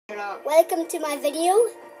up? Welcome to my video,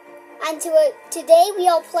 and today we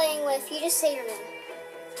are playing with, you just say your name.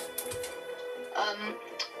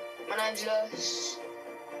 My name's Lewis,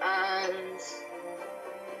 and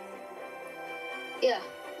yeah,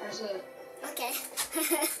 that's it. Okay.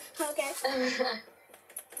 Okay.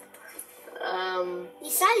 Um,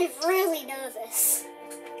 You sounded really nervous.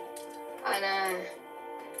 I know.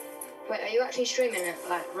 Wait, are you actually streaming it,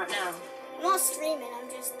 like, right now? I'm not streaming, I'm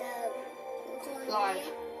just, recording Live.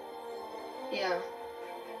 video. Yeah.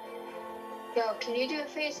 Yo, can you do a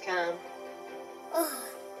face cam? Oh.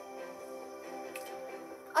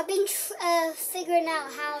 I've been figuring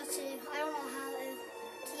out how to, I don't know how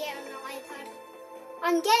to get on the iPad.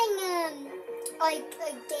 I'm getting, like,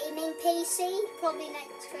 a gaming PC, probably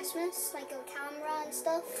next Christmas, like a camera and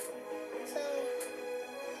stuff. So,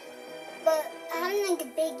 but having like a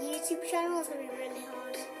big YouTube channel is going to be really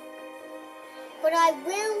hard. But I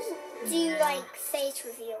will do, like, face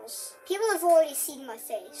reveals. People have already seen my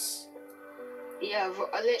face. Yeah, I've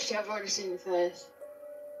already seen your face.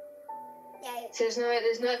 Yeah. So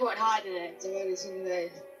there's no point hiding it, 'cause I've already seen your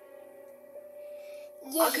face.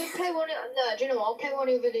 Yeah. I could play one of, no, do you know what, I'll play one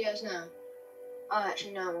of your videos now. Oh,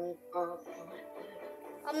 actually, no, I won't. Oh,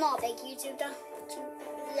 I'm not a big YouTuber.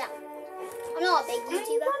 Yeah. I'm not a big you've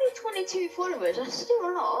YouTuber. only 22 followers, that's still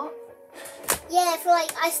a lot. Yeah, for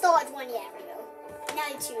like, I started 1 year ago. No,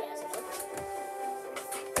 2 years ago.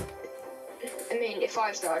 I mean, if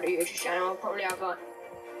I started a YouTube channel, I'll probably have like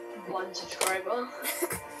 1 subscriber.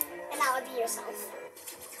 And that would be yourself.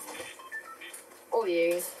 Or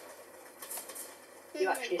you. You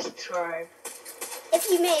actually subscribe. If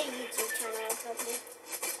you made a YouTube channel, probably.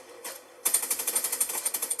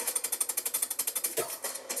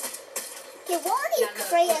 Okay, what are these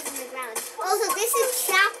craters in the ground? Also, this is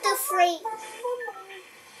chapter 3.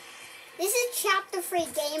 This is chapter 3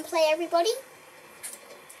 gameplay, everybody.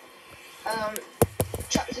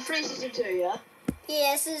 Chapter 3, season 2, yeah?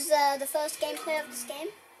 Yeah, this is the first gameplay of this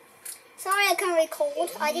game. Sorry I can't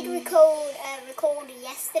record. I did record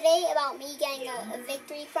yesterday about me getting a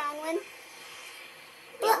victory crown win.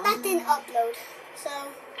 But that didn't upload. So,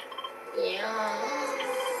 Yeah.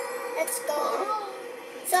 let's go.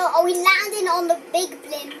 So, are we landing on the big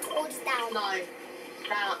blimp or just down? No.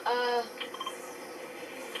 Now,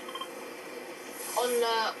 on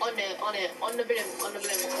the blimp,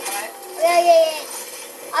 right? Yeah.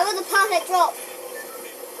 I got the perfect drop.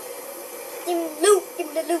 Give me the loot, give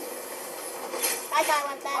me the loot. That guy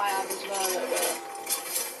went there. I have as well.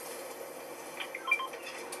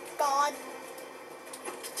 God.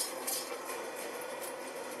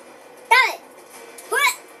 Damn it!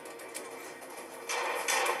 What?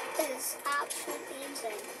 This is absolutely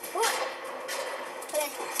insane. What? Okay.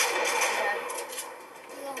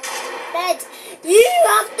 Bed. You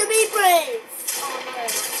have to be brave. Oh no.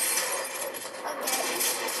 Okay.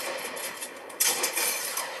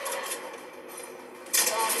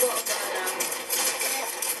 I've got to go now.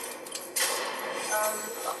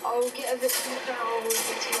 I'll get a victory crown with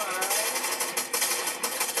you tomorrow.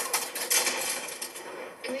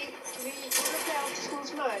 Can we play after school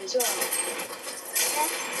tomorrow as well? Yeah.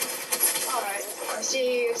 Alright, I'll see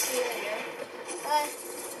you later.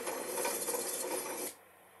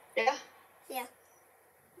 Yeah? Yeah.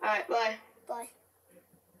 Alright, bye. Bye.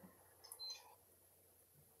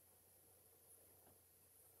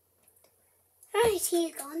 Alright,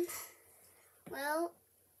 he's gone. Well,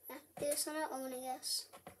 I have to do this on our own, I guess.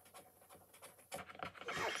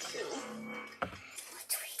 Let's see. What are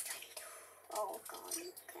we gonna do? Oh god,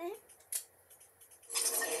 okay.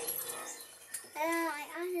 I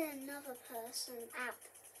added another person. App.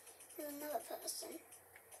 There's another person.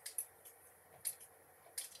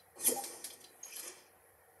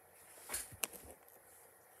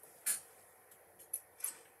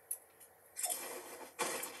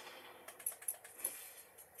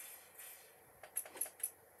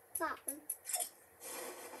 That one.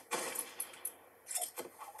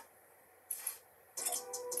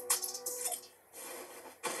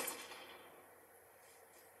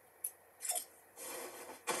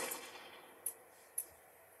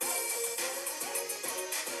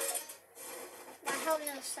 I have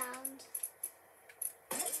no sound.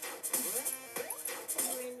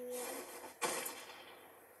 Really weird.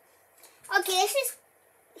 Okay, this is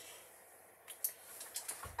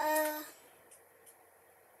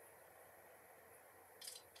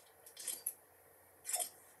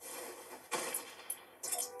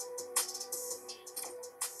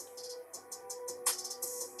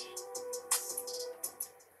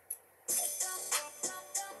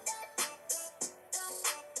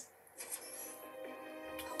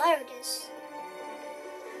there it is.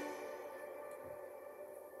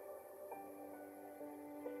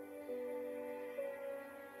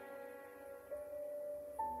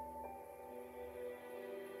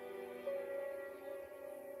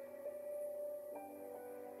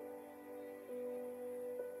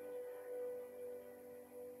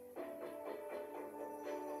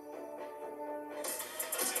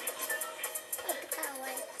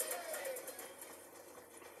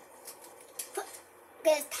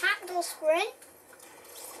 Marvel Sprint.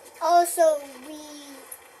 Also,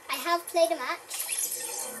 I have played a match.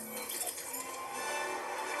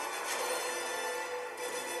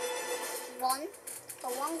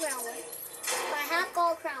 Got one ground win. But I have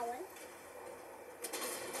got a crown win.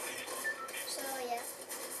 So yeah.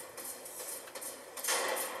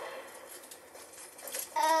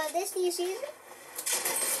 This new season,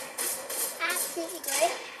 absolutely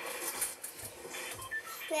great.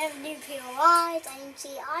 We have new POIs,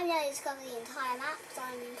 AMC. I'm going to discover the entire map because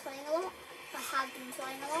I've been playing a lot. I have been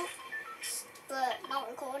playing a lot, but not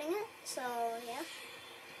recording it, so yeah.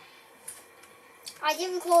 I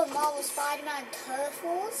did record Marvel Spider-Man Turf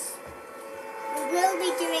Wars. We will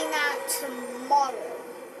be doing that tomorrow.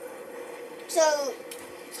 So,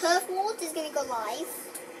 Turf Wars is going to go live.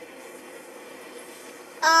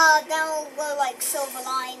 Then we'll go like Silver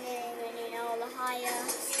Lining and all the higher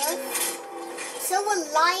stuff. Silver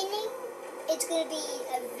Lining, it's going to be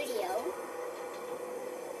a video.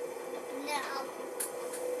 No,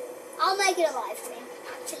 I'll make it a live stream,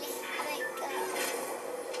 actually.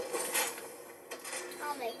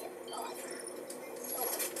 I'll make it a live stream.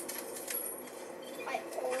 I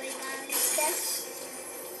always manage this.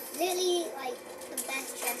 Literally, like, the best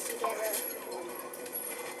chest together.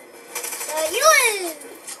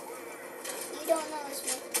 You don't know it's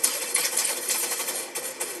me.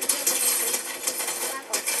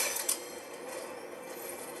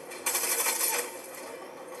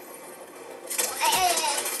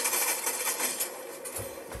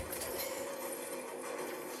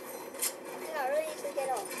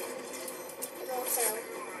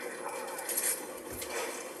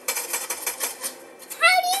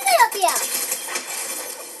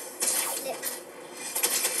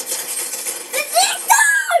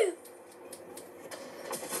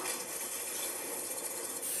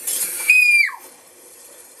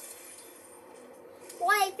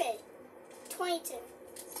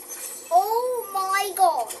 Oh my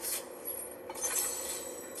god.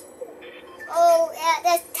 Oh, yeah,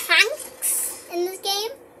 there's tanks in this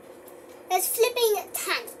game. There's flipping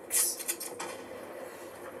tanks.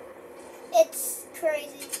 It's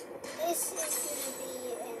crazy. This is going to be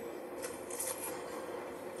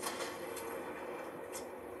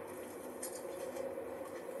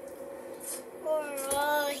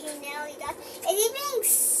Oh, he nearly died. Is he being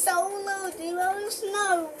solo duos?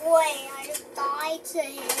 No way. I just died to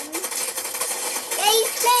him. Yeah,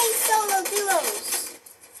 he's playing solo duos.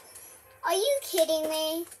 Are you kidding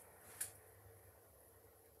me?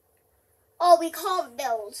 Oh, we can't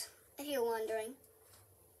build, if you're wondering.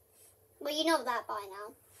 Well, you know that by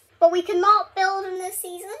now. But we cannot build in this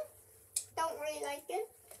season. Don't really like it.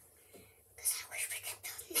 Because I wish we could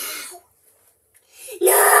build now.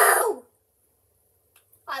 No!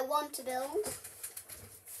 I want to build.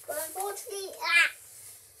 But unfortunately,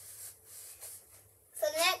 for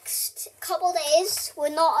the next couple days, we're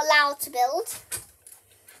not allowed to build.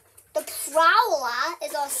 The Prowler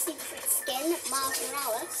is our secret skin, Miles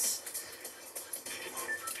Morales.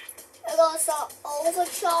 We're going to start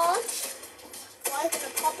Overcharge. We're going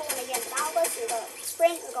to pop on against Albus. We've got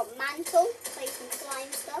Sprint, we've got Mantle, play some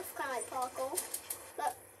slime stuff, kind of like parkour.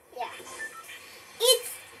 But, yeah.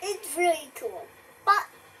 It's really cool. But,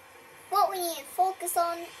 what we need to focus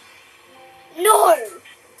on... No!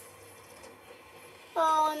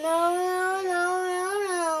 Oh, no, no, no, no,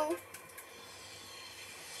 no.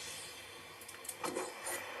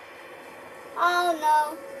 Oh,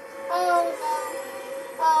 no. Oh, no.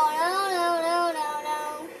 Oh, no, no, no, no,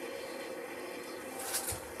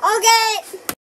 no. Okay.